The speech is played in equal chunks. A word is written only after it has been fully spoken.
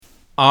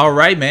All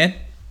right, man.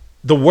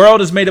 The world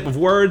is made up of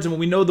words, and when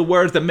we know the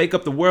words that make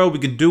up the world, we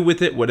can do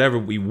with it whatever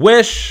we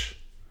wish.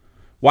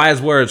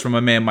 Wise words from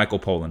my man Michael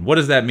Pollan. What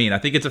does that mean? I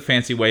think it's a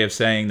fancy way of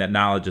saying that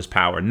knowledge is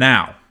power.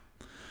 Now,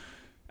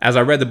 as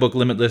I read the book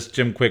Limitless,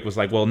 Jim Kwik was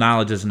like, well,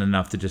 knowledge isn't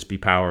enough to just be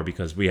power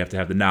because we have to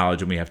have the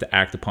knowledge and we have to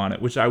act upon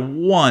it, which I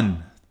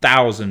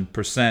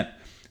 1000%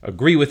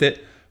 agree with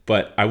it.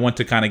 But I want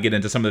to kind of get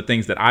into some of the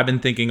things that I've been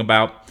thinking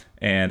about,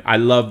 and I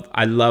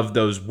love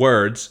those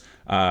words.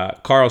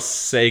 Carl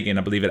Sagan,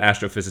 I believe an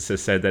astrophysicist,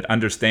 said that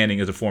understanding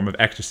is a form of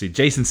ecstasy.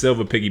 Jason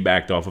Silva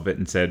piggybacked off of it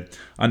and said,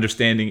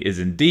 understanding is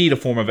indeed a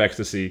form of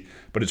ecstasy,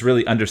 but it's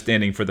really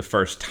understanding for the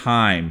first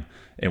time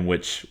in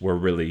which we're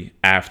really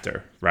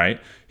after,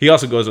 right? He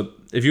also goes,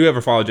 if you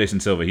ever follow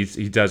Jason Silva,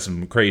 he does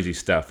some crazy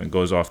stuff and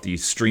goes off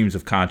these streams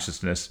of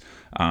consciousness.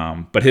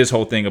 But his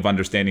whole thing of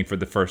understanding for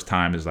the first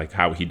time is like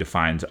how he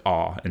defines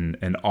awe,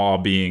 and awe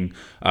being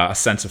a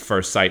sense of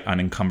first sight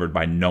unencumbered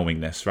by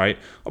knowingness, right?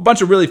 A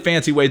bunch of really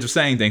fancy ways of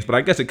saying things, but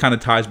I guess it kind of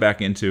ties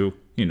back into,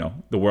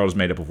 the world is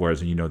made up of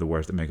words, and you know the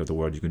words that make up the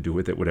world. You can do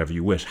with it whatever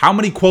you wish. How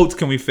many quotes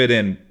can we fit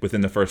in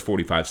within the first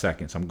 45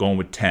 seconds? I'm going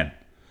with 10.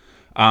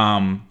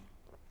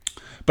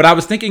 But I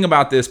was thinking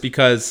about this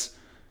because,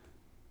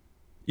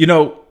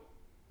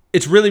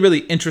 it's really, really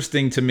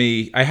interesting to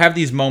me. I have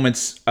these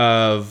moments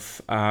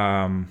of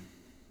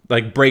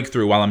like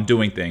breakthrough while I'm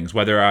doing things,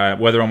 whether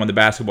I'm on the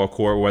basketball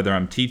court, whether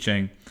I'm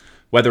teaching,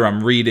 whether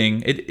I'm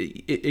reading.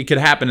 It could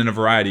happen in a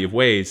variety of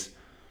ways.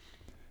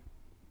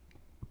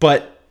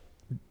 But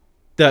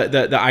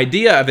the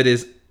idea of it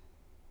is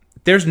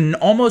there's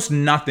almost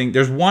nothing.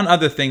 There's one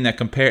other thing that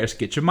compares,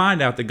 get your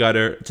mind out the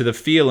gutter, to the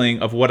feeling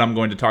of what I'm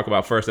going to talk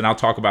about first, and I'll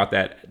talk about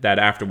that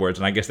afterwards.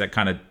 And I guess that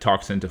kind of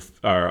talks into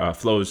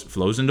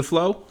flows into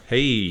flow.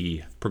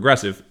 Hey,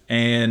 progressive.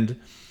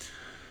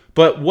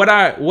 But what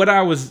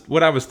I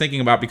was thinking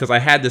about, because I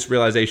had this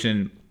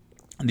realization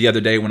the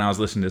other day when I was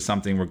listening to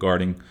something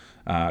regarding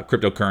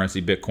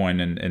cryptocurrency,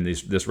 Bitcoin, and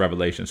this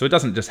revelation. So it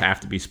doesn't just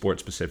have to be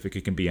sports specific.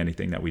 It can be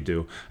anything that we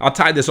do. I'll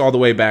tie this all the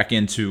way back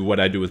into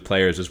what I do with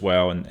players as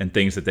well, and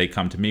things that they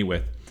come to me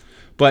with.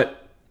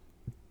 But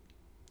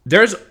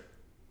there's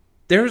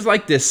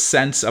like this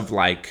sense of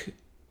like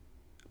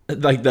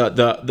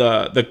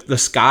the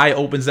sky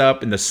opens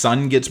up and the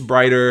sun gets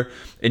brighter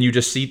and you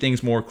just see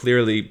things more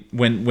clearly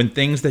when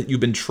things that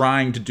you've been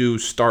trying to do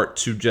start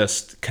to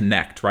just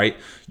connect, right?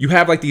 You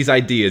have like these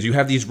ideas, you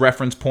have these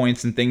reference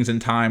points and things in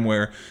time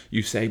where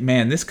you say,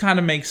 man, this kind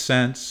of makes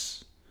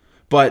sense.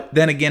 But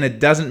then again, it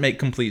doesn't make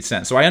complete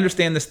sense. So I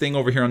understand this thing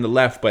over here on the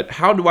left, but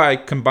how do I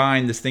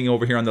combine this thing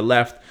over here on the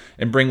left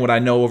and bring what I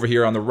know over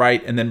here on the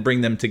right and then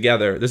bring them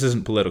together? This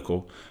isn't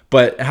political,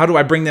 but how do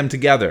I bring them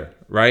together,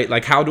 right?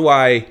 Like how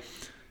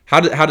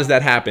does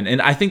that happen?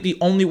 And I think the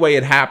only way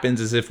it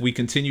happens is if we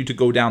continue to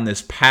go down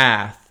this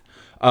path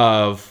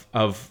of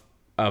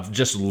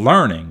just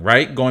learning,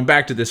 right? Going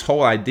back to this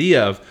whole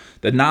idea of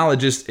that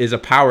knowledge is a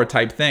power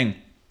type thing.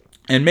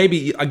 And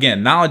maybe,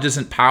 again, knowledge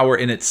isn't power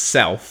in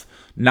itself.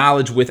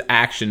 Knowledge with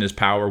action is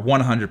power,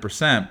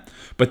 100%.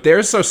 But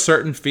there's a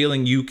certain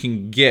feeling you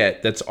can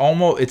get that's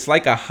it's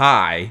like a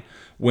high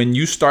when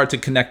you start to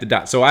connect the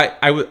dots. So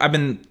I've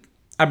been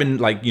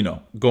like,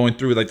 going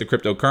through like the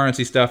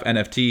cryptocurrency stuff,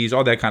 NFTs,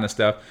 all that kind of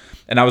stuff.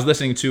 And I was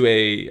listening to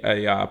a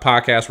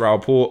podcast,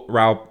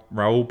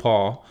 Raoul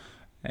Paul,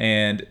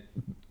 and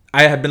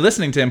I had been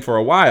listening to him for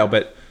a while.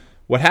 But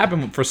what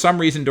happened for some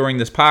reason during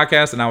this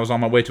podcast, and I was on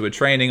my way to a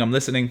training, I'm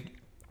listening,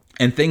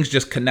 and things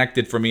just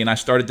connected for me, and I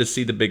started to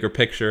see the bigger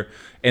picture.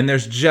 And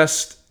there's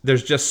just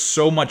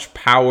so much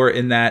power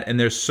in that, and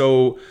it's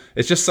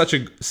just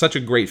such a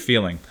great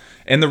feeling.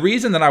 And the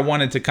reason that I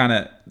wanted to kind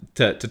of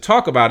to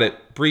talk about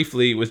it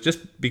briefly was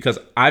just because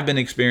I've been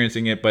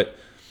experiencing it. But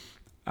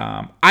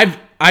I've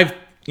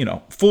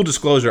full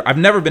disclosure, I've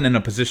never been in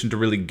a position to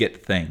really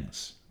get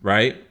things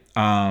right.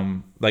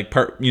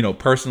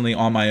 Personally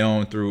on my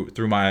own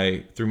through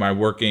my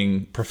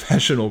working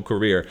professional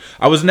career,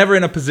 I was never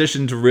in a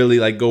position to really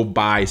like go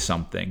buy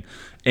something.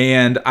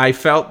 And I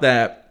felt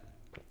that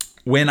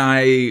when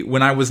I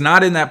was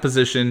not in that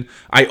position,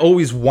 I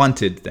always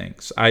wanted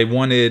things. I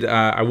wanted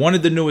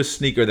the newest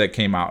sneaker that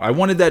came out. I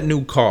wanted that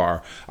new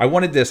car. I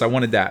wanted this. I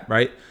wanted that.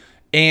 Right.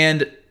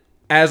 And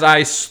as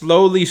I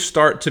slowly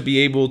start to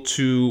be able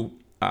to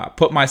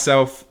put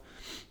myself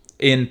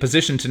in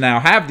position to now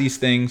have these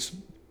things,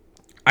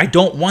 I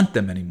don't want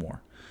them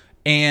anymore.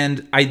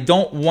 And I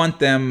don't want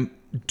them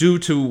due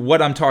to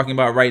what I'm talking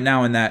about right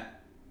now, in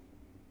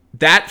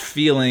that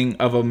feeling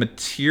of a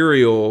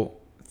material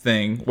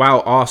thing,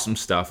 while awesome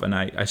stuff, and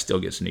I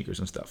still get sneakers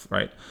and stuff,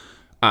 right?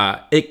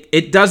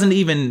 It doesn't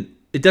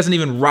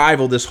even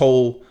rival this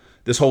whole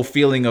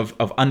feeling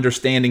of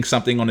understanding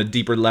something on a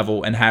deeper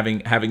level and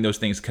having those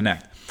things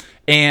connect.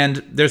 And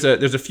there's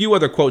a few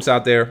other quotes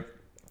out there.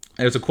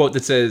 There's a quote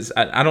that says,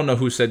 I don't know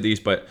who said these,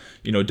 but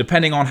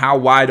depending on how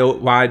wide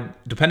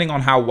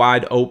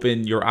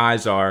open your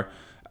eyes are,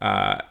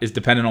 is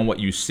dependent on what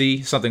you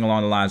see. Something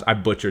along the lines. I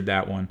butchered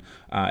that one.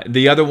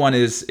 The other one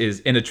is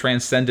in a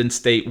transcendent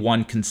state,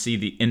 one can see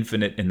the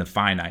infinite in the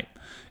finite.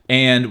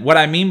 And what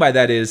I mean by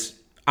that is,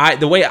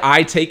 the way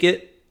I take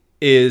it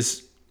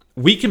is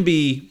we can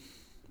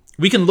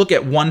look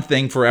at one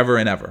thing forever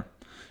and ever,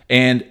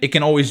 and it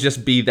can always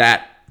just be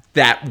that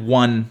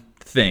one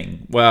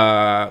thing.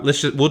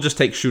 We'll just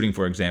take shooting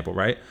for example,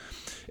 right?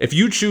 If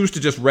you choose to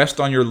just rest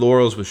on your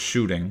laurels with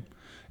shooting,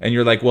 and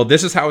you're like, well,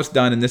 this is how it's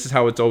done, and this is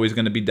how it's always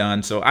going to be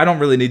done, so I don't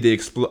really need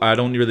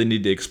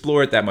to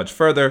explore it that much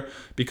further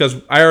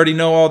because I already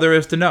know all there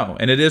is to know,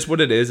 and it is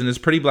what it is, and it's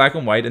pretty black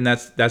and white, and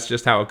that's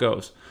just how it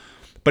goes.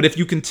 But if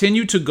you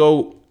continue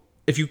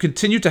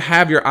to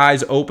have your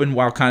eyes open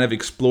while kind of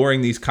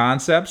exploring these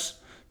concepts,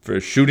 for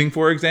shooting,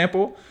 for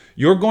example,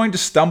 you're going to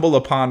stumble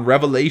upon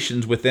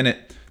revelations within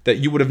it that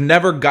you would have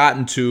never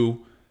gotten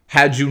to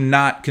had you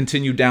not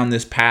continued down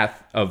this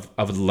path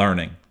of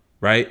learning,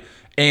 right?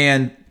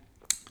 And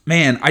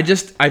man,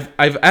 I've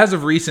as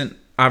of recent,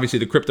 obviously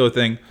the crypto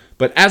thing,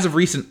 but as of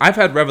recent, I've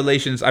had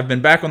revelations. I've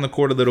been back on the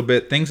court a little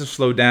bit. Things have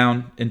slowed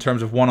down in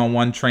terms of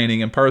one-on-one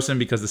training in person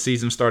because the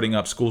season's starting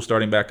up, school's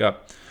starting back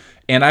up.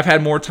 And I've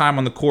had more time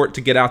on the court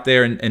to get out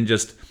there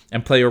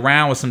and play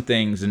around with some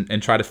things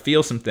and try to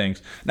feel some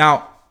things.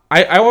 Now,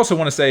 I also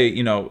want to say,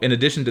 in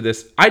addition to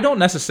this, I don't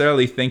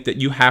necessarily think that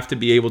you have to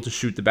be able to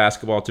shoot the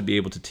basketball to be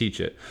able to teach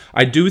it.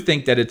 I do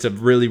think that it's a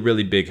really,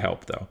 really big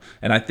help, though.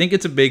 And I think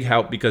it's a big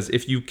help because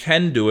if you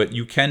can do it,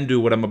 you can do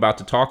what I'm about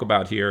to talk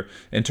about here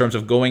in terms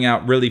of going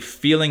out, really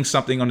feeling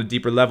something on a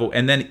deeper level,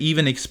 and then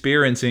even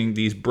experiencing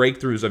these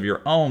breakthroughs of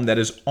your own that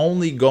is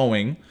only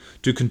going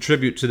to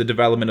contribute to the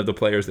development of the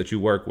players that you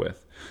work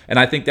with. And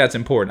I think that's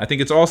important. I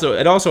think it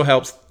also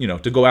helps,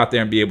 to go out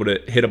there and be able to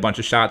hit a bunch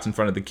of shots in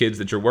front of the kids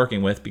that you're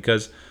working with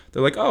because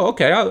they're like, oh,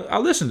 okay,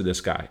 I'll listen to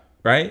this guy,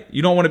 right?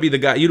 You don't want to be the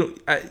guy,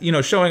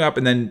 showing up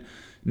and then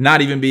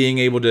not even being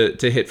able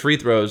to hit free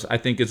throws, I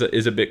think is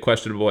a bit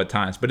questionable at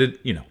times. But it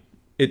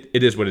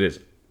is what it is.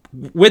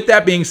 With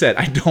that being said,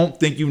 I don't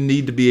think you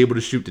need to be able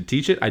to shoot to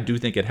teach it. I do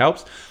think it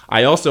helps.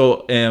 I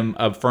also am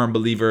a firm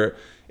believer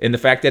in the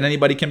fact that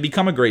anybody can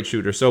become a great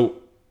shooter. So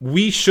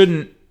we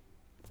shouldn't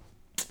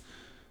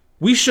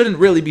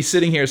really be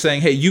sitting here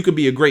saying, hey, you could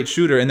be a great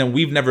shooter, and then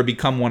we've never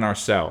become one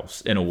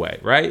ourselves in a way,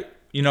 right?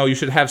 You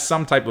should have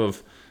some type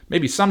of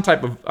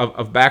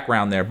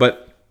background there.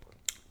 But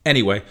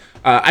anyway,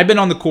 I've been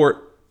on the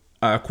court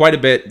quite a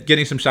bit,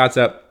 getting some shots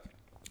up,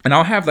 and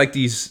I'll have like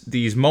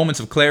these moments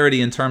of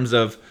clarity in terms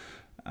of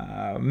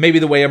maybe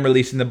the way I'm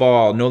releasing the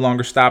ball, no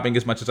longer stopping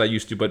as much as I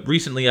used to. But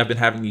recently I've been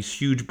having these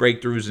huge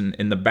breakthroughs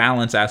in the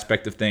balance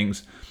aspect of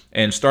things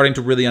and starting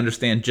to really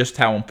understand just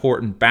how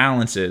important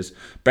balance is.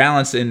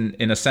 Balance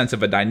in a sense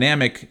of a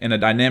dynamic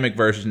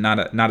version,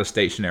 not a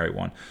stationary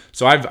one.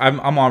 So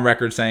I'm on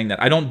record saying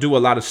that I don't do a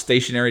lot of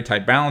stationary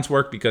type balance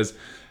work because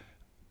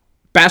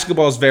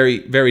basketball is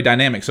very, very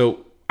dynamic.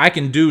 So I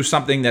can do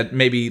something that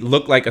maybe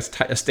look like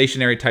a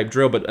stationary type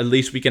drill, but at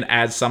least we can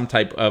add some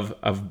type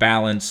of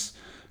balance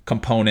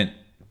component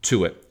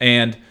to it.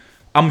 And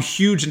I'm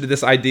huge into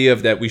this idea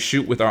of that we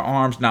shoot with our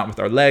arms, not with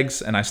our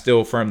legs, and I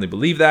still firmly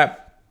believe that.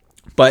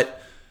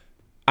 But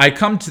I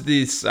come to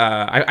this,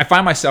 I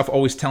find myself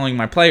always telling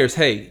my players,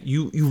 hey,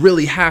 you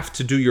really have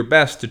to do your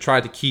best to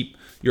try to keep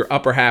your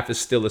upper half as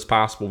still as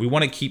possible. We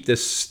want to keep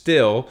this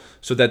still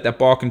so that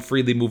ball can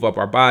freely move up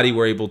our body.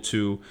 We're able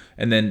to,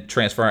 and then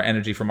transfer our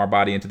energy from our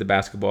body into the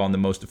basketball in the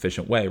most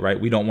efficient way, right?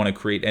 We don't want to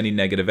create any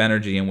negative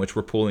energy in which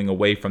we're pulling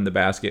away from the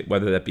basket,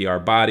 whether that be our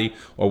body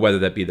or whether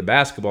that be the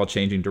basketball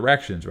changing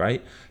directions,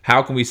 right?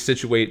 How can we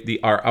situate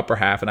our upper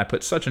half? And I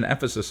put such an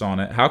emphasis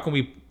on it. How can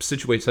we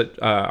situate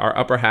our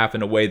upper half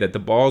in a way that the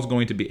ball is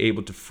going to be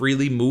able to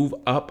freely move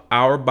up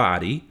our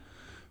body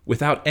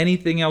without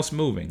anything else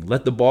moving?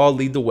 Let the ball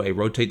lead the way.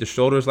 Rotate the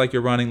shoulders like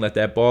you're running. Let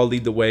that ball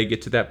lead the way.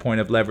 Get to that point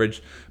of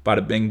leverage.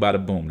 Bada bing,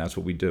 bada boom. That's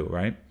what we do,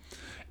 right?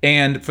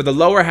 And for the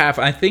lower half,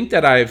 I think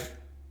that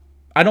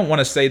I don't want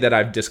to say that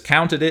I've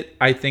discounted it.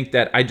 I think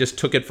that I just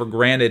took it for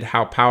granted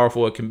how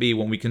powerful it can be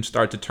when we can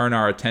start to turn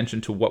our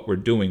attention to what we're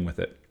doing with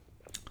it.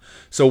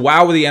 So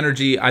while the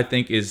energy, I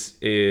think, is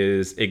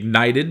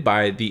ignited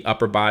by the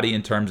upper body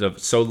in terms of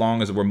so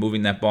long as we're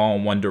moving that ball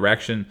in one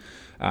direction,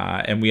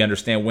 and we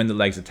understand when the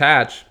legs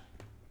attach,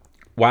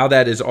 while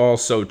that is all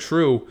so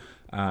true,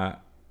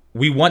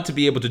 we want to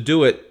be able to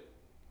do it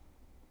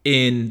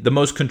in the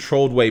most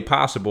controlled way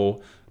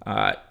possible,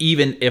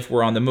 even if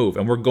we're on the move.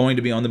 And we're going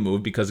to be on the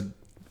move because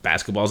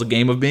basketball is a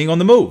game of being on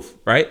the move,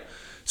 right?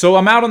 So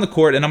I'm out on the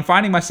court and I'm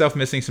finding myself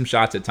missing some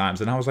shots at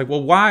times. And I was like,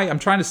 well, why? I'm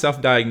trying to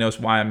self-diagnose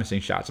why I'm missing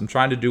shots. I'm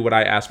trying to do what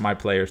I ask my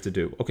players to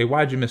do. Okay,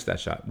 why'd you miss that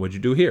shot? What'd you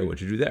do here? What'd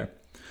you do there?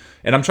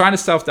 And I'm trying to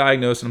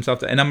self-diagnose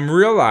and I'm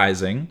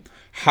realizing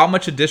how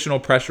much additional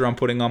pressure I'm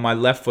putting on my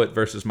left foot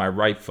versus my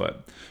right foot.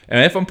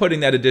 And if I'm putting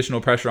that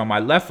additional pressure on my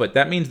left foot,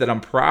 that means that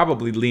I'm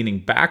probably leaning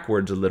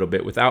backwards a little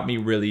bit without me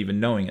really even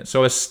knowing it.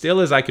 So as still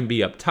as I can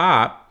be up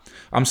top,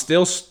 I'm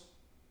still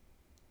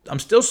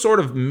sort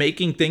of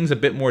making things a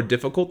bit more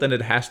difficult than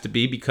it has to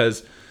be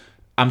because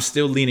I'm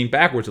still leaning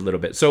backwards a little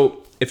bit.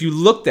 So if you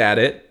looked at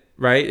it,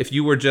 right, if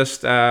you were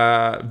just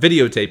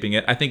videotaping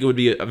it, I think it would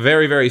be a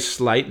very, very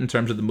slight in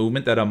terms of the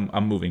movement that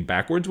I'm moving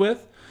backwards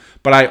with.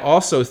 But I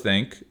also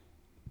think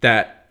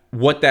that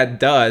what that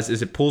does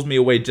is it pulls me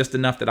away just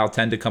enough that I'll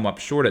tend to come up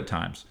short at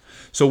times.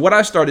 So what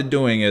I started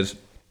doing is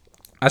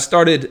I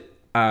started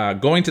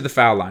going to the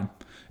foul line,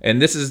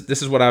 and this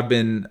is what I've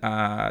been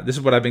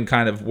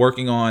kind of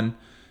working on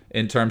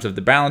in terms of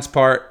the balance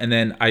part. And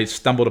then I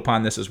stumbled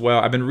upon this as well.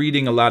 I've been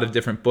reading a lot of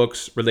different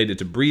books related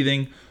to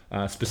breathing.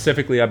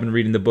 Specifically, I've been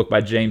reading the book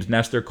by James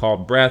Nestor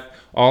called Breath.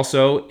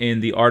 Also, in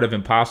The Art of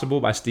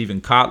Impossible by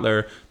Stephen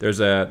Kotler, there's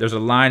a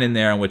line in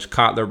there in which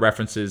Kotler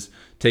references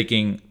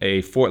taking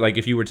like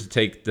if you were to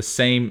take the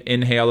same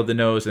inhale of the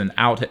nose and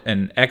out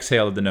and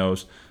exhale of the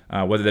nose,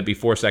 whether that be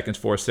 4 seconds,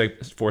 4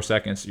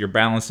 seconds, you're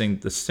balancing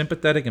the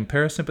sympathetic and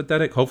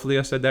parasympathetic. Hopefully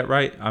I said that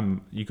right.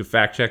 You could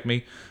fact check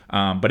me.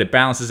 But it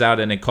balances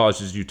out and it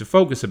causes you to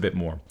focus a bit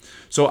more.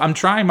 So I'm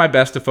trying my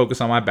best to focus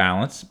on my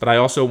balance, but I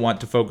also want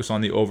to focus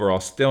on the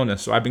overall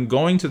stillness. So I've been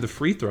going to the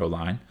free throw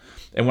line.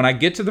 And when I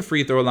get to the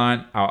free throw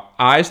line, I'll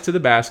eyes to the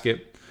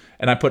basket,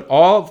 and I put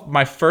all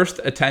my first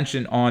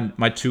attention on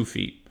my 2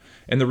 feet.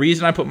 And the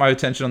reason I put my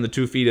attention on the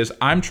 2 feet is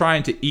I'm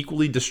trying to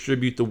equally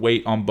distribute the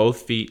weight on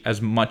both feet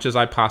as much as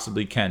I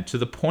possibly can, to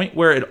the point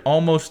where it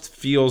almost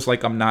feels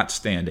like I'm not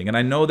standing. And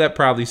I know that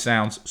probably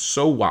sounds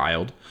so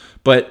wild,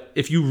 but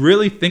if you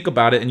really think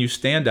about it and you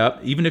stand up,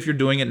 even if you're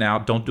doing it now,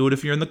 don't do it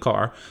if you're in the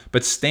car,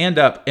 but stand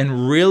up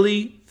and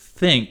really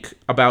think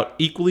about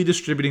equally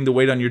distributing the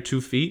weight on your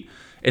 2 feet,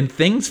 and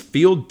things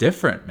feel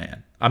different,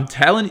 man. I'm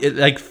telling you, it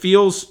like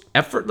feels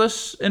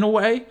effortless in a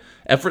way.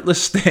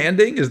 Effortless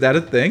standing, is that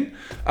a thing?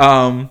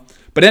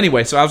 But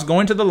anyway, so I was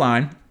going to the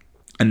line,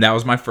 and that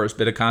was my first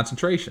bit of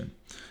concentration.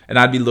 And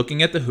I'd be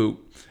looking at the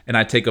hoop, and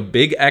I'd take a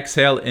big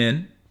exhale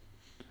in,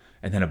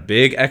 and then a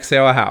big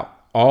exhale out.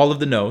 All of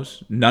the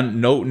nose,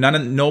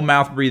 no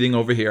mouth breathing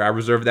over here. I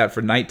reserve that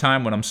for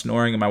nighttime when I'm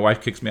snoring and my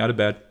wife kicks me out of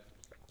bed.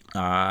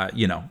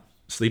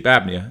 Sleep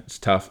apnea, it's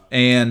tough.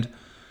 And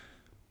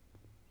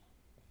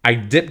I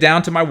dip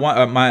down to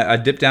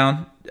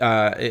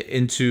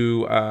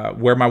into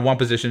where my one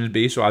position would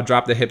be. So I'll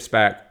drop the hips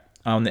back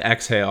on the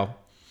exhale,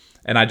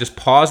 and I just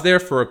pause there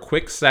for a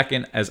quick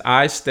second as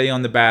I stay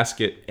on the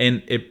basket,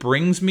 and it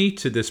brings me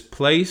to this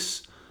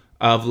place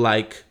of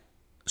like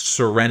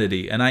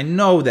serenity. And I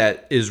know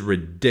that is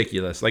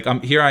ridiculous. Like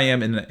here I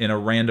am in a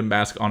random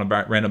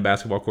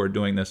basketball court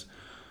doing this,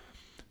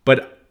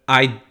 but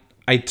I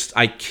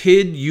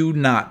kid you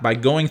not, by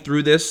going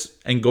through this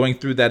and going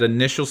through that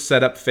initial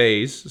setup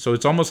phase, so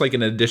it's almost like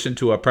an addition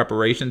to a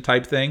preparation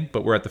type thing,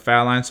 but we're at the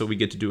foul line, so we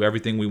get to do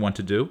everything we want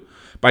to do.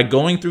 By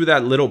going through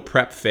that little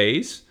prep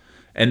phase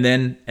and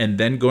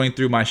then going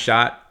through my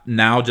shot,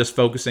 now just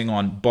focusing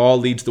on ball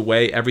leads the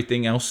way,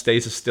 everything else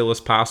stays as still as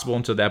possible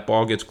until that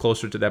ball gets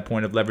closer to that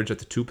point of leverage at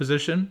the 2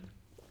 position.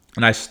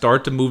 And I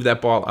start to move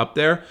that ball up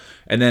there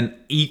and then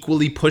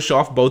equally push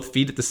off both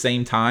feet at the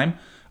same time.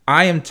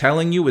 I am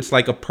telling you, it's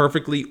like a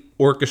perfectly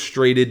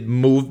orchestrated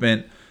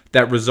movement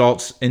that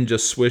results in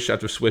just swish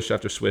after swish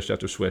after swish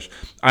after swish.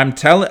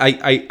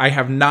 I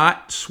have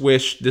not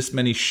swished this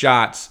many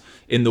shots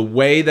in the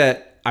way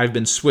that I've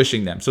been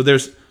swishing them. So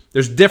there's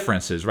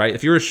differences, right?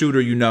 If you're a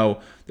shooter, you know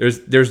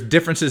there's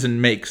differences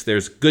in makes.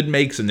 There's good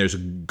makes and there's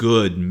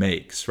good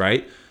makes,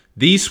 right?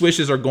 These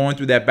swishes are going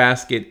through that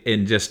basket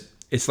and just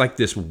it's like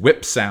this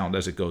whip sound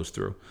as it goes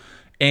through.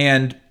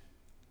 And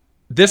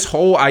this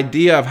whole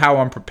idea of how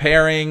I'm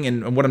preparing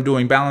and what I'm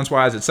doing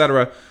balance-wise,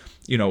 etc.,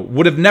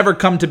 would have never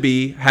come to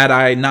be had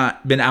I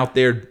not been out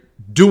there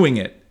doing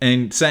it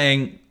and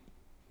saying,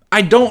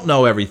 I don't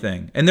know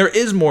everything, and there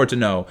is more to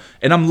know,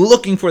 and I'm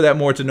looking for that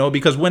more to know,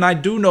 because when I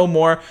do know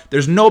more,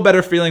 there's no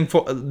better feeling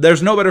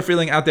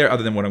out there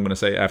other than what I'm going to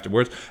say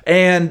afterwards,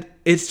 and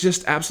it's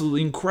just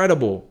absolutely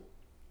incredible.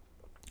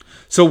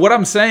 So what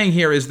I'm saying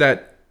here is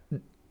that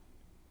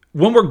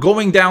when we're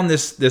going down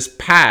this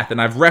path,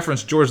 and I've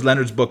referenced George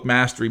Leonard's book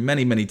Mastery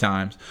many, many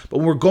times, but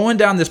when we're going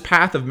down this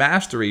path of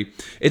mastery,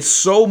 it's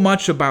so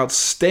much about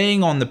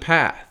staying on the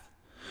path.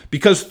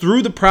 Because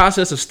through the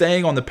process of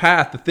staying on the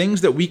path, the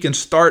things that we can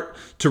start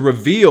to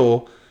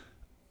reveal,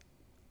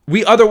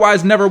 we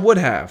otherwise never would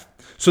have.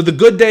 So the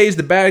good days,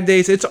 the bad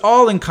days, it's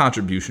all in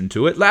contribution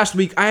to it. Last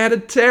week, I had a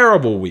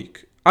terrible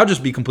week. I'll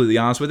just be completely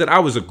honest with it. I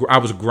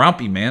was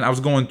grumpy, man. I was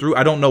going through,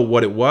 I don't know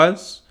what it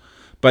was,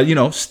 but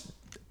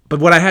but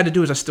what I had to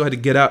do is I still had to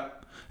get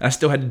up, and I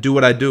still had to do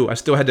what I do. I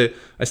still had to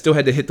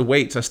hit the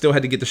weights. I still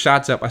had to get the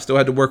shots up. I still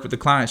had to work with the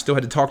clients. Still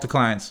had to talk to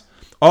clients.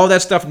 All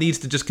that stuff needs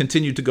to just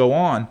continue to go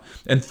on.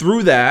 And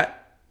through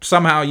that,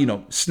 somehow,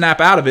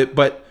 snap out of it.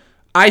 But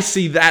I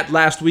see that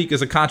last week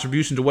as a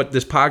contribution to what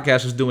this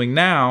podcast is doing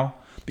now,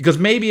 because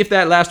maybe if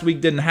that last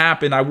week didn't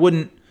happen, I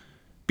wouldn't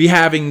be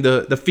having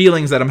the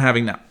feelings that I'm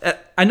having now.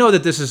 I know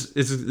that this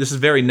is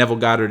very Neville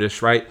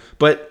Goddard-ish, right?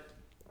 But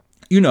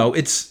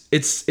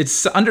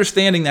it's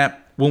understanding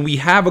that when we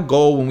have a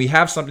goal, when we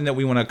have something that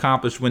we want to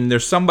accomplish, when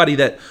there's somebody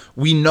that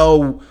we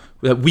know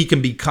that we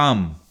can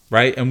become,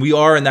 right? And we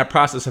are in that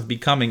process of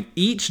becoming,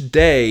 each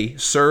day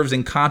serves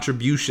in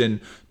contribution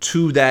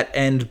to that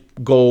end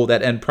goal,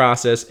 that end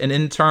process. And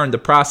in turn, the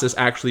process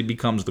actually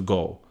becomes the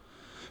goal.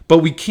 But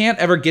we can't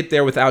ever get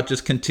there without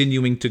just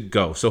continuing to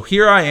go. So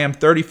here I am,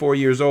 34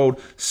 years old,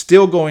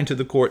 still going to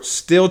the court,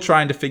 still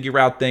trying to figure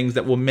out things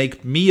that will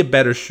make me a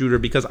better shooter,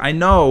 because I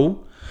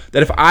know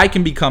that if I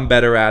can become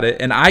better at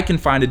it and I can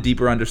find a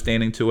deeper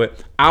understanding to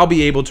it, I'll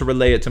be able to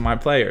relay it to my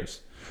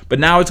players. But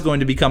now it's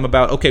going to become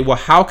about, okay, well,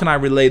 how can I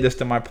relay this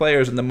to my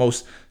players in the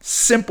most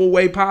simple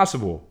way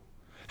possible?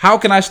 How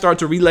can I start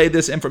to relay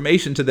this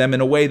information to them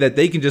in a way that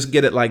they can just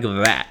get it like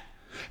that?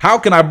 How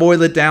can I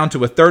boil it down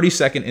to a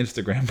 30-second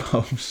Instagram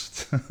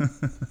post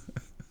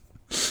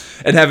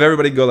and have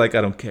everybody go like,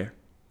 I don't care?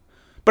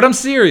 But I'm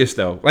serious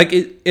though. Like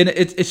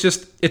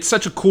it's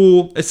such a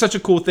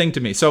cool thing to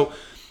me. So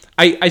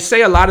I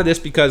say a lot of this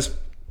because,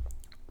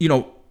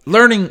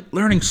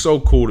 learning's so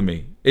cool to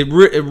me. It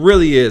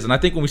really is. And I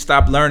think when we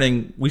stop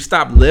learning, we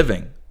stop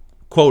living.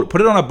 Quote,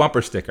 put it on a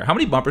bumper sticker. How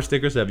many bumper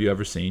stickers have you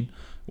ever seen?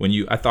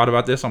 I thought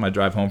about this on my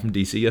drive home from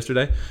DC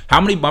yesterday.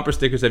 How many bumper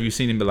stickers have you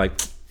seen and be like,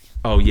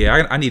 oh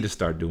yeah, I need to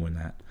start doing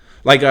that?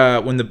 Like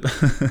when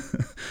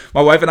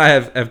my wife and I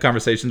have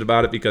conversations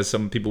about it, because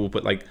some people will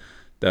put like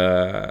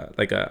a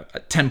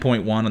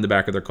 10.1 on the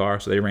back of their car.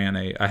 So they ran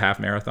a half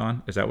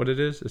marathon. Is that what it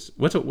is?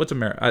 What's a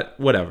marathon?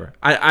 Whatever.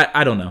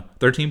 I don't know.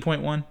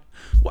 13.1.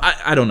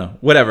 I don't know.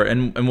 Whatever.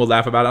 And we'll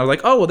laugh about it. I was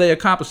like, oh well, they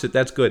accomplished it.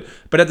 That's good.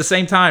 But at the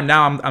same time,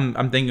 now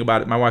I'm thinking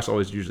about it. My wife's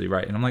always usually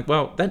right, and I'm like,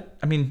 well,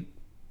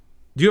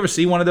 do you ever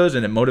see one of those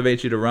and it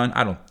motivates you to run?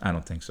 I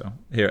don't think so.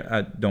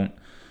 Here,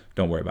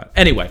 don't worry about it.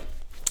 Anyway,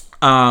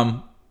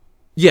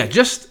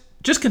 just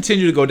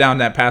continue to go down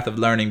that path of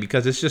learning,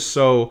 because it's just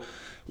so,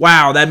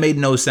 wow, that made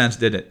no sense,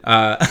 did it?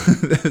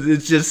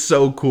 It's just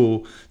so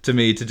cool to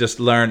me to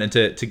just learn and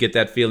to get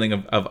that feeling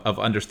of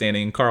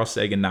understanding. And Carl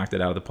Sagan knocked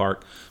it out of the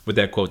park with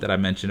that quote that I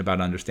mentioned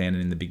about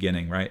understanding in the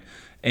beginning, right?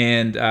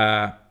 And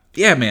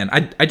yeah, man,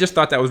 I just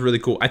thought that was really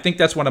cool. I think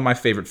that's one of my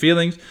favorite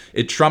feelings.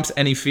 It trumps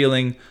any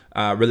feeling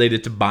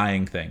related to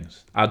buying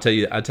things. I'll tell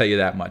you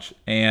that much.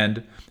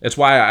 And it's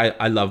why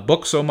I love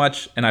books so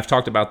much. And I've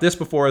talked about this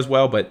before as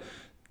well, but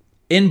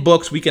in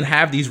books, we can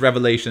have these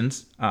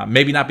revelations.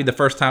 Maybe not be the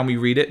first time we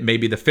read it,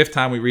 maybe the fifth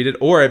time we read it,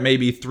 or it may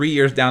be 3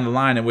 years down the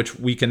line in which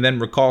we can then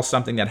recall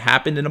something that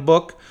happened in a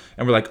book,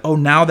 and we're like, oh,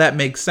 now that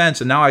makes sense,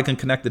 and now I can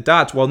connect the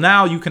dots. Well,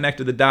 now you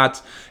connected the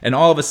dots, and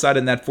all of a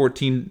sudden that book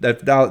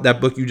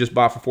you just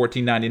bought for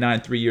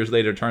 $14.99 3 years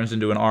later turns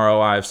into an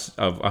ROI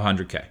of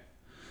 $100K.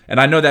 And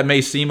I know that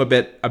may seem a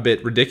bit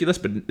ridiculous,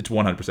 but it's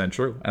 100%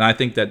 true. And I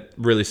think that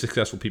really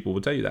successful people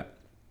will tell you that.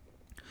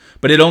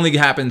 But it only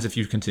happens if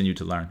you continue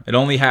to learn. It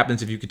only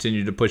happens if you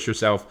continue to push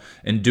yourself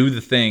and do the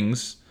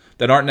things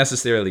that aren't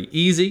necessarily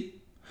easy,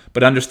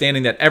 but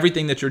understanding that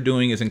everything that you're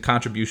doing is in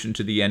contribution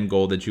to the end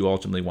goal that you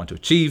ultimately want to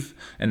achieve.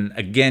 And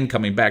again,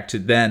 coming back to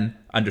then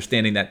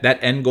understanding that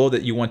end goal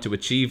that you want to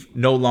achieve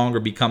no longer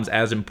becomes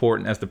as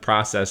important as the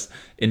process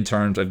in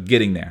terms of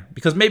getting there.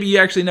 Because maybe you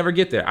actually never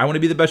get there. I want to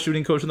be the best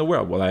shooting coach in the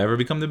world. Will I ever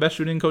become the best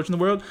shooting coach in the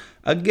world?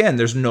 Again,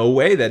 there's no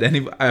way that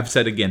I've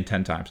said again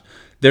 10 times.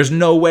 There's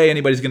no way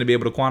anybody's going to be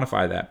able to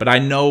quantify that. But I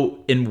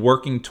know in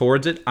working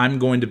towards it, I'm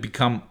going to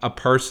become a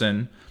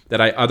person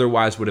that I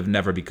otherwise would have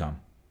never become.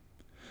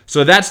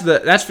 So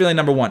that's feeling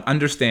number one,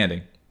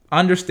 understanding.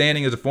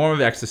 Understanding is a form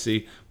of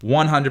ecstasy,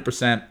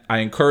 100%. I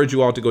encourage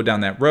you all to go down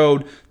that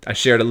road. I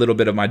shared a little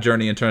bit of my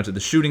journey in terms of the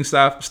shooting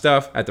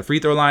stuff at the free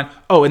throw line.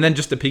 Oh, and then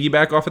just to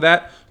piggyback off of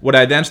that, what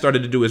I then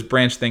started to do is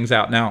branch things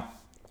out. Now,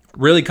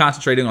 really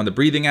concentrating on the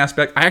breathing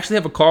aspect. I actually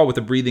have a call with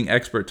a breathing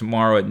expert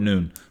tomorrow at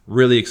noon.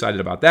 Really excited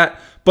about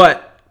that.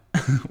 But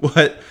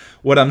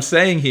what I'm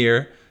saying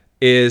here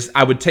is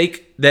I would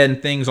take then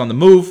things on the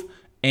move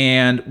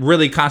and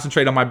really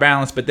concentrate on my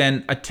balance, but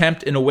then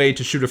attempt in a way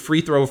to shoot a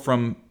free throw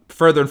from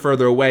further and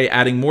further away,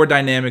 adding more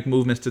dynamic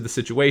movements to the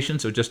situation.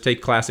 So just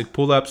take classic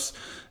pull-ups,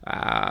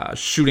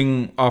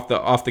 shooting off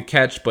the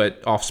catch,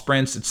 but off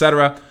sprints,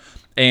 etc.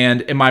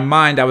 And in my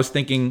mind, I was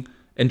thinking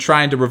and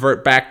trying to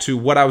revert back to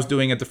what I was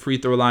doing at the free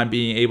throw line,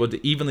 being able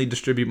to evenly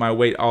distribute my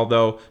weight,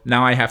 although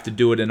now I have to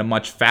do it in a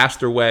much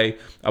faster way,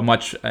 a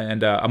much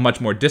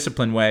more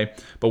disciplined way.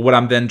 But what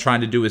I'm then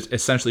trying to do is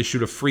essentially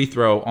shoot a free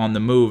throw on the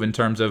move in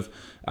terms of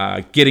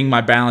getting my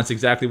balance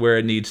exactly where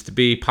it needs to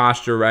be,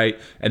 posture right,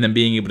 and then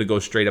being able to go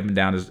straight up and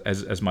down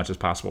as much as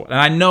possible. And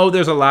I know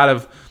there's a lot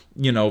of,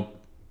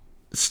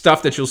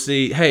 stuff that you'll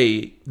see,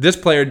 hey, this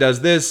player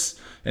does this,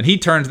 and he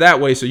turns that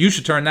way, so you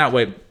should turn that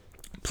way.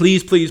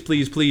 Please, please,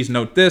 please, please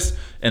note this.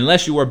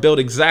 Unless you are built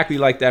exactly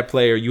like that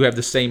player, you have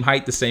the same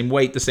height, the same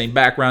weight, the same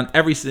background,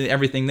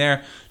 everything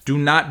there. Do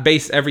not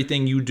base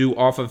everything you do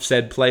off of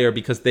said player,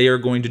 because they are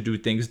going to do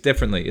things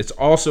differently. It's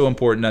also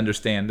important to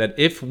understand that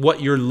if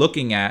what you're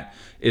looking at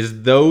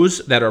is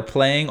those that are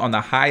playing on the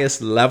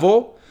highest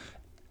level,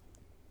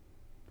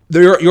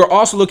 you're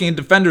also looking at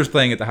defenders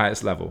playing at the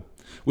highest level,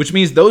 which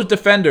means those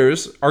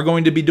defenders are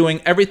going to be doing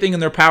everything in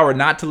their power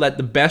not to let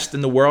the best in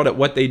the world at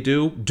what they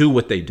do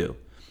what they do.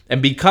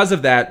 And because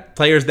of that,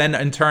 players then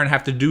in turn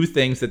have to do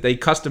things that they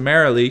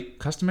customarily,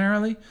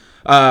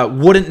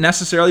 wouldn't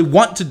necessarily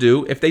want to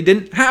do if they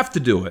didn't have to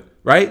do it,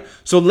 right?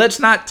 So let's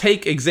not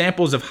take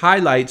examples of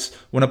highlights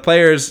when a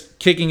player's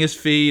kicking his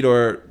feet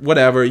or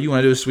whatever, you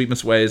want to do a sweep and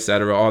sway,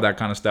 etc., all that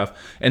kind of stuff,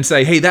 and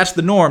say, hey, that's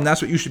the norm,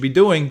 that's what you should be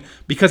doing,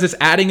 because it's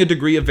adding a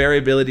degree of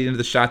variability into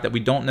the shot that we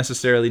don't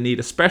necessarily need,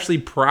 especially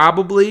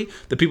probably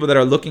the people that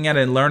are looking at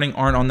it and learning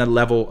aren't on the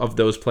level of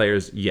those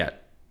players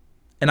yet.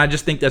 And I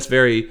just think that's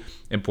very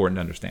important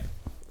to understand.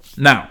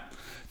 Now,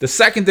 the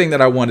second thing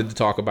that I wanted to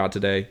talk about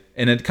today,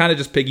 and it kind of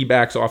just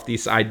piggybacks off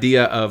this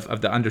idea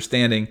of the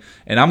understanding,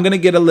 and I'm going to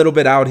get a little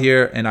bit out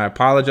here, and I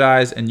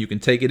apologize, and you can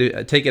take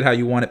it how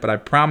you want it, but I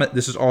promise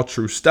this is all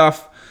true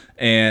stuff,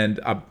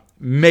 and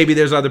maybe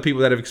there's other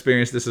people that have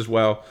experienced this as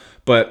well,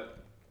 but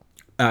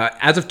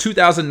as of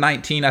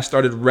 2019, I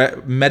started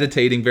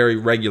meditating very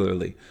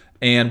regularly,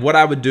 and what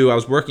I would do, I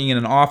was working in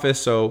an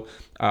office, so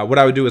what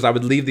I would do is I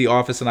would leave the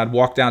office, and I'd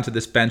walk down to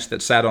this bench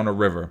that sat on a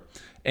river,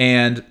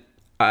 and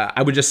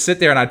I would just sit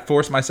there and I'd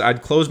close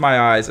my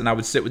eyes and I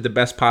would sit with the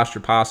best posture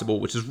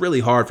possible, which is really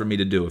hard for me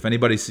to do. If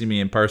anybody sees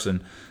me in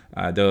person,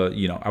 I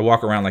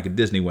walk around like a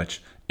Disney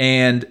witch.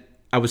 And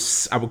I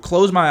would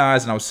close my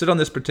eyes and I would sit on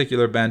this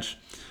particular bench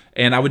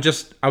and I would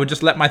just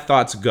let my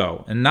thoughts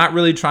go and not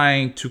really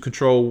trying to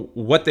control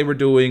what they were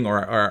doing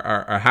or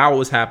how it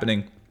was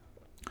happening.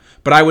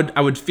 But I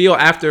would feel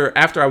after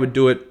I would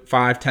do it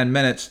 5-10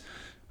 minutes,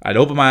 I'd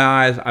open my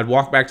eyes, I'd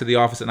walk back to the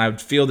office, and I would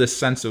feel this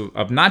sense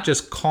of not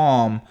just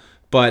calm,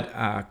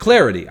 but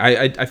clarity.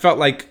 I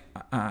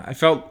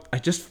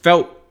just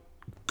felt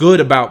good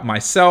about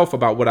myself,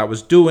 about what I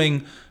was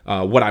doing,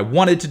 what I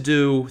wanted to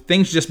do.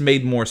 Things just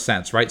made more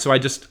sense, right? So I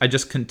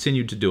just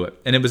continued to do it,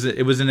 and it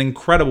was an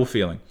incredible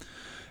feeling.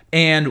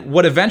 And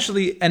what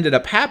eventually ended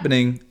up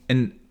happening,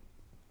 and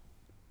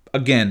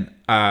again,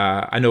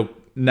 I know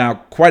now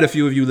quite a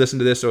few of you listen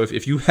to this, so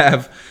if you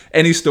have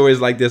any stories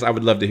like this, I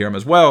would love to hear them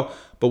as well.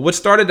 But what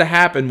started to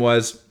happen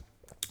was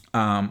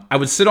I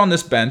would sit on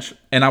this bench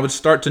and I would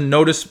start to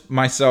notice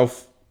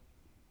myself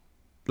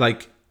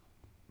like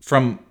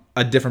from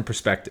a different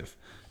perspective.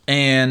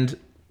 And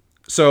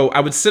so I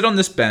would sit on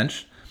this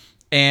bench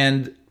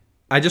and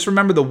I just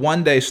remember the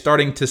one day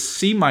starting to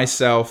see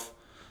myself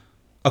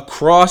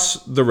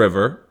across the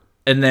river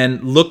and then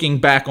looking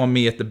back on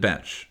me at the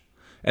bench.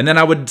 And then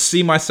I would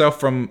see myself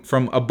from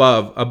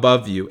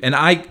above you. And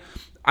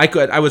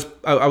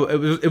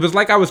it was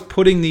like I was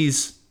putting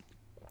these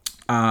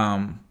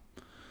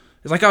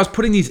it's like I was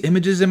putting these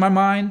images in my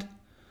mind,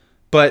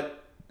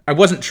 but I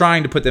wasn't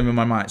trying to put them in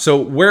my mind. So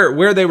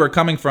where they were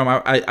coming from,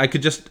 I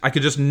could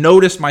just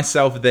notice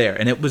myself there,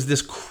 and it was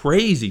this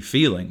crazy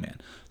feeling, man.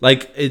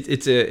 Like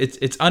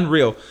it's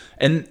unreal.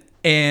 And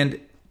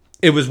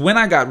it was when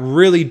I got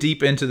really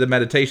deep into the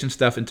meditation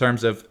stuff in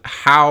terms of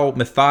how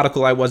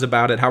methodical I was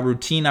about it, how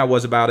routine I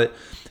was about it,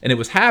 and it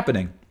was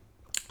happening.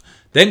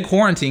 Then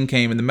quarantine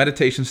came and the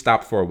meditation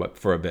stopped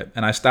for a bit,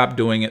 and I stopped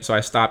doing it. So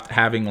I stopped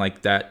having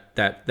like that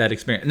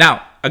experience.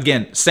 Now,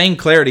 again, same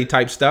clarity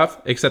type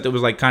stuff, except it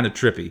was like kind of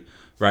trippy,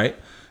 right?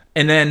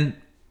 And then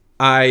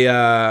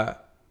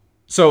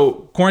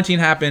so quarantine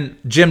happened,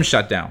 gym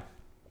shut down.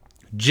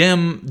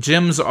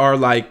 Gyms are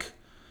like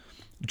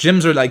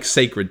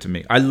sacred to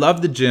me. I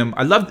love the gym.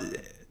 I love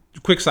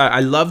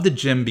the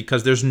gym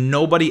because there's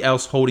nobody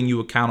else holding you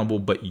accountable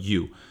but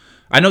you.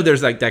 I know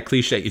there's like that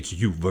cliche, it's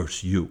you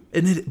versus you,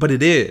 but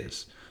it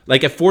is.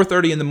 Like at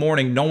 4:30 in the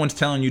morning, no one's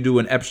telling you to do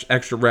an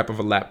extra rep of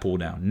a lat pull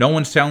down. No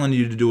one's telling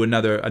you to do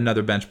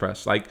another bench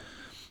press. Like,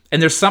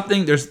 and there's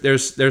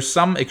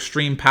some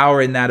extreme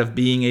power in that of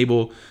being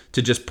able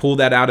to just pull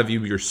that out of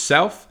you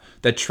yourself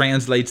that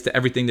translates to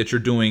everything that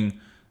you're doing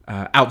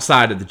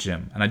outside of the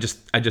gym. And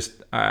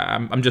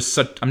I'm just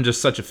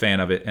such a fan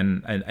of it,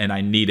 and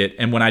I need it.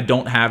 And when I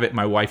don't have it,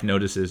 my wife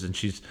notices, and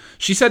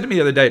she said to me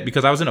the other day,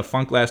 because I was in a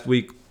funk last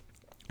week.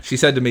 She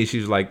said to me, she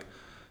was like,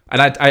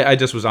 and I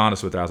just was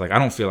honest with her. I was like, I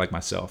don't feel like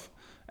myself.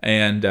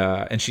 And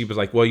she was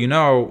like, well,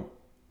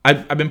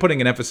 I've been putting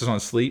an emphasis on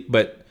sleep,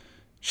 but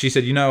she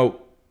said,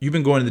 you've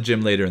been going to the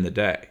gym later in the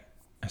day.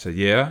 I said,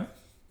 yeah.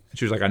 And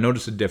she was like, I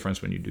noticed a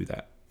difference when you do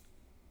that.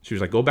 She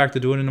was like, go back to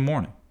doing it in the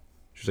morning.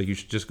 She was like, you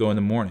should just go in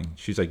the morning.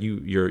 She's like,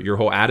 your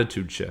whole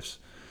attitude shifts.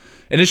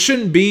 And it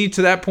shouldn't be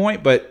to that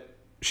point, but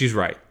she's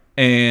right.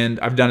 And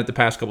I've done it the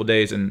past couple of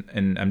days,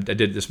 and I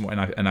did it this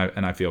morning,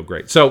 and I feel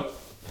great. So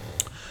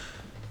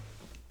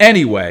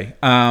anyway,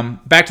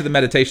 back to the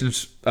meditation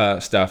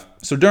stuff.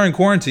 So during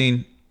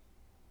quarantine,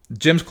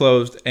 gyms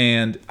closed,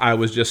 and I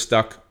was just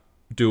stuck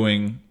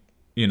doing,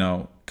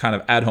 kind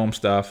of at-home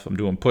stuff. I'm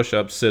doing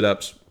push-ups,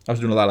 sit-ups. I was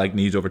doing a lot of like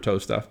knees over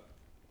toes stuff.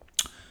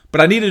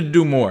 But I needed to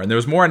do more, and there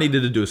was more I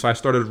needed to do, so I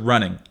started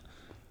running.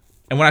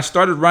 And when I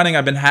started running,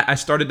 I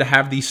started to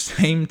have these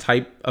same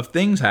type of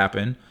things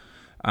happen.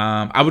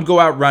 I would go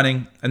out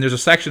running, and there's a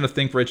section of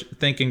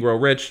Think and Grow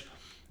Rich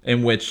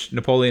in which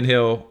Napoleon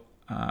Hill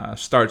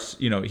starts,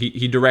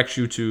 he directs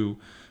you to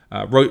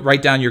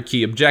write down your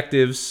key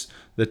objectives,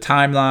 the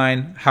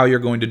timeline, how you're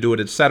going to do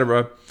it,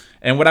 etc.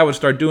 And what I would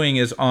start doing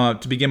is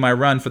to begin my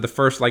run for the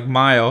first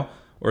mile,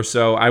 or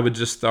so, I would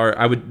just start.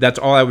 That's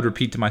all I would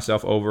repeat to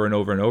myself over and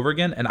over and over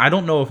again. And I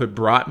don't know if it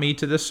brought me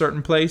to this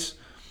certain place,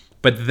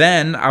 but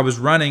then I was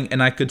running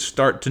and I could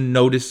start to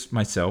notice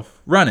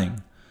myself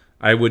running.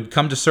 I would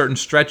come to certain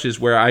stretches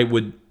where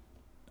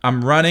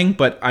I'm running,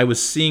 but I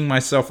was seeing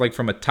myself like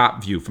from a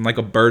top view, from like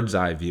a bird's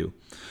eye view.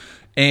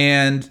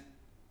 And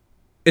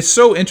it's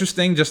so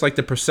interesting, just like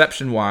the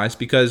perception wise,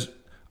 because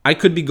I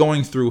could be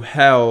going through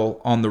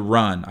hell on the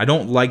run. I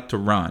don't like to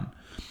run.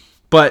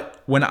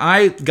 But when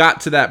I got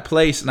to that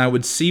place and I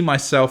would see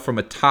myself from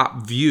a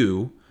top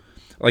view,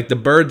 like the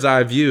bird's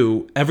eye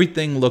view,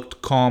 everything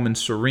looked calm and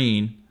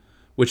serene,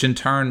 which in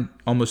turn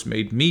almost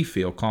made me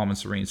feel calm and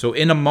serene. So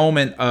in a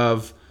moment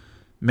of,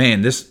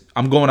 man,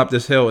 I'm going up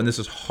this hill and this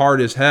is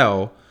hard as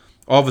hell,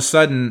 all of a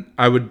sudden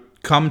I would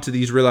come to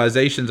these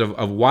realizations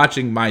of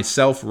watching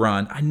myself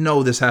run. I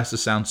know this has to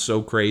sound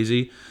so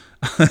crazy,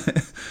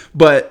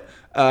 but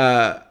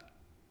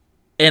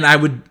and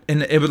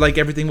it was like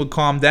everything would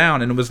calm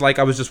down, and it was like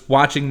I was just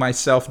watching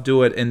myself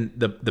do it, and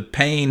the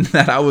pain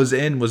that I was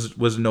in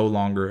was no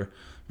longer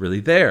really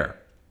there.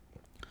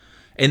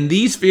 And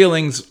these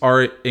feelings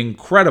are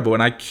incredible,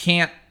 and I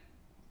can't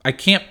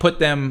put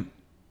them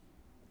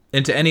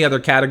into any other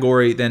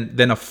category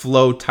than a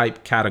flow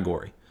type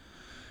category.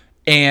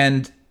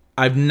 And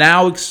I've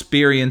now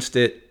experienced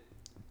it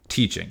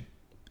teaching.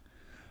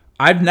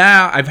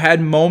 I've had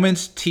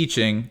moments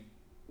teaching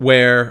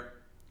where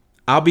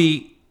I'll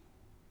be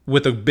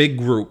with a big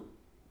group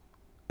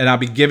and I'll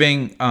be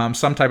giving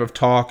some type of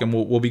talk, and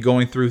we'll be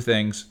going through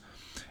things.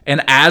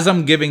 And as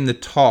I'm giving the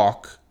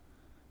talk,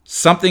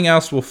 something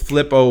else will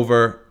flip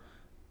over,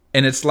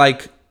 and it's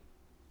like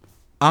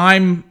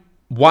I'm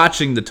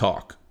watching the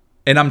talk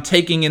and I'm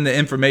taking in the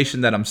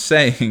information that I'm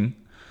saying,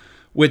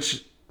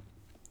 which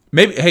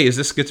maybe, hey, is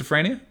this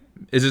schizophrenia?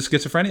 Is it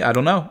schizophrenia? I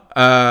don't know.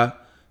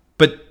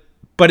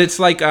 But it's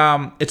like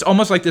it's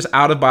almost like this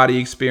out of body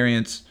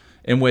experience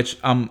in which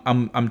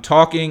I'm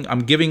talking, I'm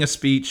giving a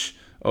speech,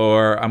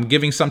 or I'm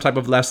giving some type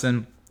of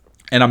lesson,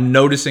 and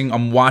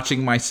I'm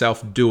watching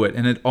myself do it,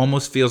 and it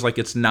almost feels like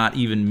it's not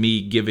even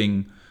me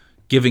giving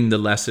the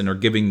lesson or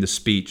giving the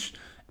speech.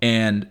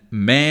 And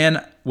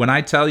man, when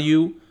I tell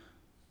you,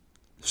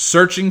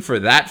 searching for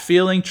that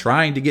feeling,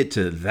 trying to get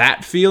to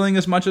that feeling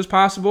as much as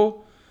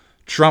possible,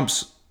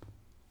 trumps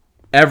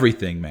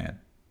everything, man.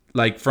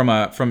 Like from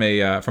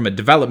a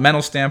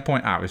developmental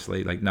standpoint,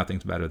 obviously, like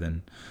nothing's better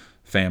than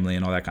family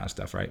and all that kind of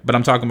stuff, right? But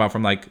I'm talking about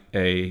from like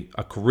a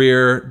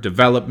career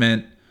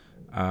development,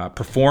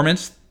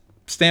 performance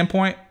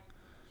standpoint.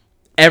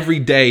 Every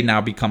day now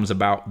becomes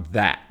about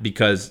that,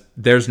 because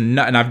there's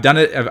no, and I've done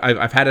it.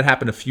 I've had it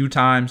happen a few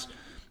times,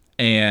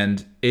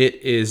 and it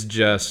is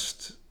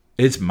just,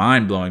 it's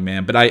mind blowing,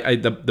 man.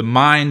 But the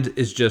mind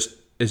is just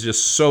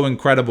so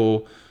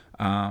incredible.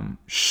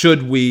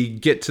 Should we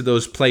get to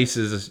those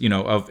places,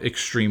 of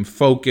extreme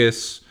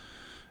focus,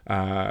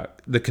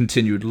 the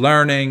continued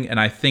learning, and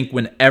I think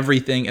when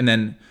everything, and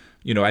then,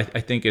 I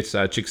think it's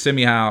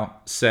Csikszentmihalyi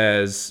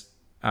says,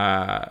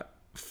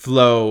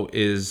 flow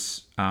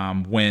is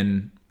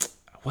when,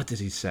 what did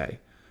he say?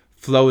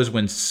 Flow is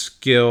when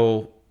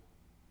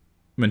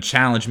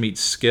challenge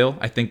meets skill.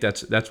 I think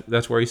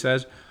that's where he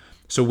says.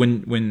 So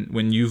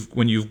when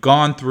you've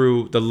gone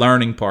through the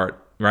learning part,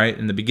 right?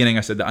 In the beginning,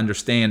 I said the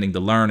understanding, the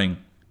learning,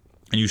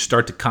 and you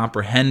start to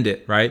comprehend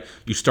it, right?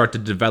 You start to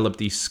develop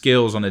these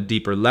skills on a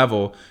deeper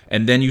level,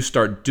 and then you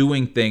start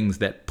doing things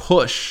that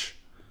push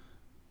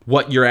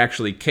what you're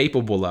actually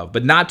capable of,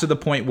 but not to the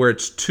point where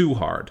it's too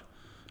hard.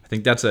 I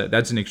think that's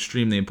an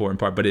extremely important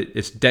part, but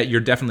you're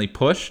definitely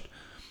pushed.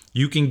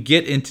 You can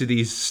get into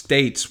these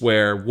states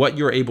where what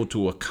you're able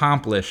to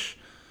accomplish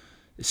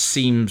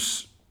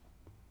seems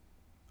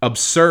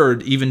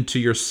absurd even to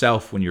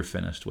yourself when you're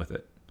finished with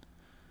it.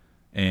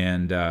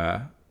 And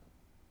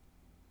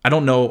I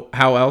don't know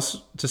how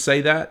else to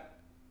say that.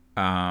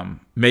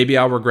 Maybe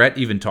I'll regret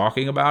even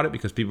talking about it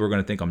because people are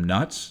going to think I'm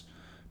nuts.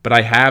 But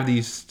I have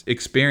these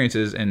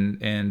experiences,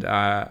 and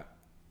I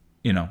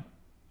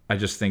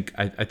just think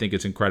I think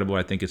it's incredible.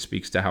 I think it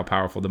speaks to how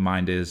powerful the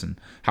mind is and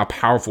how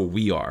powerful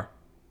we are,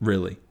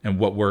 really, and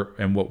what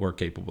we're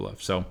capable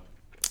of. So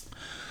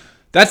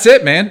that's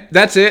it, man.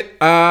 That's it.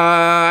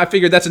 I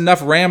figured that's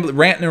enough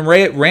ranting and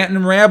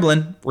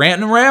rambling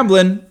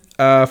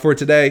for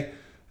today.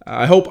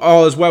 I hope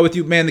all is well with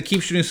you, man. The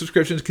Keep Shooting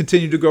subscriptions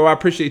continue to grow. I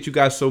appreciate you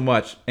guys so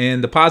much,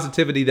 and the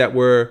positivity that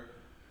we're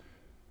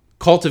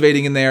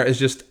cultivating in there is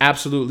just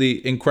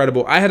absolutely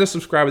incredible. I had a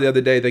subscriber the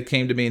other day that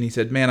came to me and he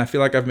said, "Man, I feel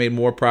like I've made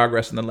more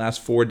progress in the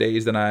last 4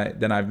 days than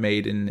I've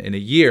made in a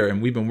year." And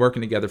we've been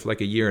working together for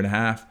like a year and a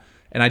half.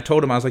 And I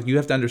told him, I was like, "You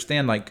have to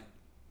understand, like,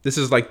 this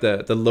is like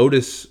the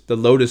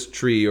lotus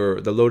tree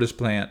or the lotus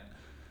plant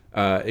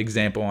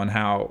example on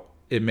how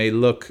it may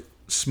look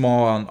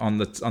small on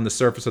the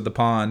surface of the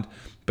pond,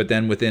 but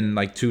then within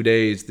like 2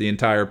 days, the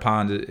entire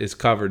pond is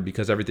covered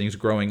because everything's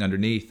growing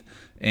underneath."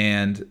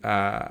 And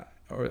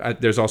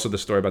there's also the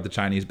story about the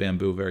Chinese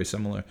bamboo, very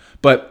similar.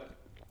 But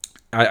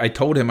I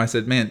told him, I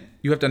said, "Man,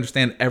 you have to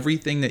understand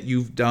everything that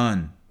you've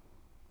done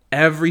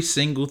Every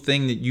single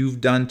thing that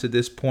you've done to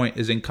this point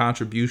is in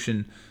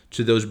contribution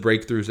to those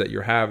breakthroughs that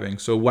you're having.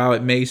 So while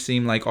it may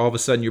seem like all of a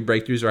sudden your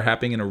breakthroughs are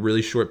happening in a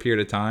really short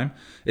period of time,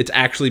 it's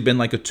actually been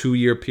like a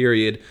 2-year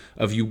period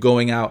of you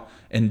going out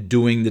and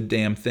doing the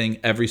damn thing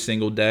every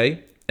single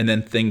day, and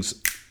then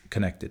things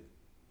connected.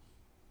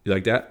 You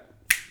like that?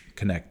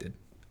 Connected.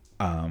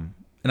 And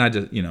I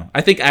just, I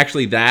think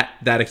actually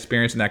that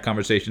experience and that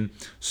conversation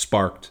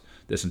sparked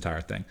this entire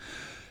thing.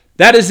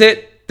 That is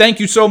it. Thank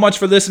you so much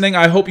for listening.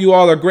 I hope you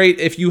all are great.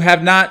 If you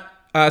have not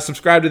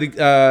subscribed to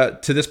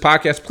this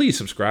podcast, please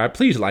subscribe.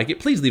 Please like it.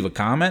 Please leave a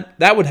comment.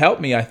 That would help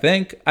me, I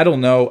think. I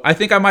don't know. I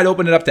think I might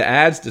open it up to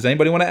ads. Does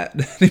anybody want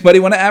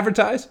to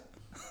advertise?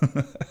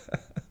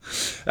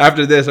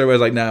 After this,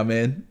 everybody's like, nah,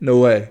 man, no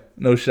way.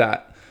 No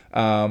shot.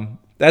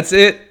 That's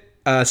it.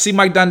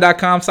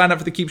 CMikeDunn.com. Sign up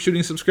for the Keep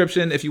Shooting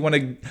subscription. If you want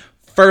to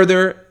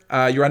further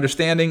your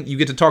understanding, you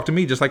get to talk to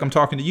me just like I'm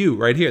talking to you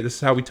right here. This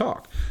is how we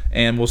talk,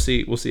 and we'll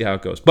see how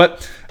it goes.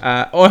 But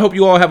I hope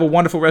you all have a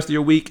wonderful rest of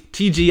your week.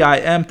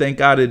 TGIM, thank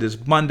God it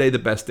is Monday, the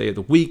best day of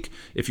the week.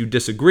 If you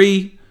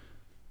disagree,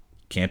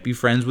 can't be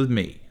friends with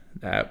me.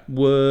 That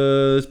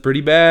was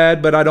pretty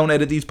bad, but I don't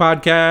edit these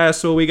podcasts,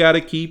 so we got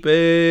to keep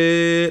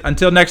it.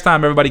 Until next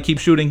time, everybody, keep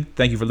shooting.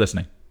 Thank you for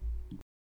listening.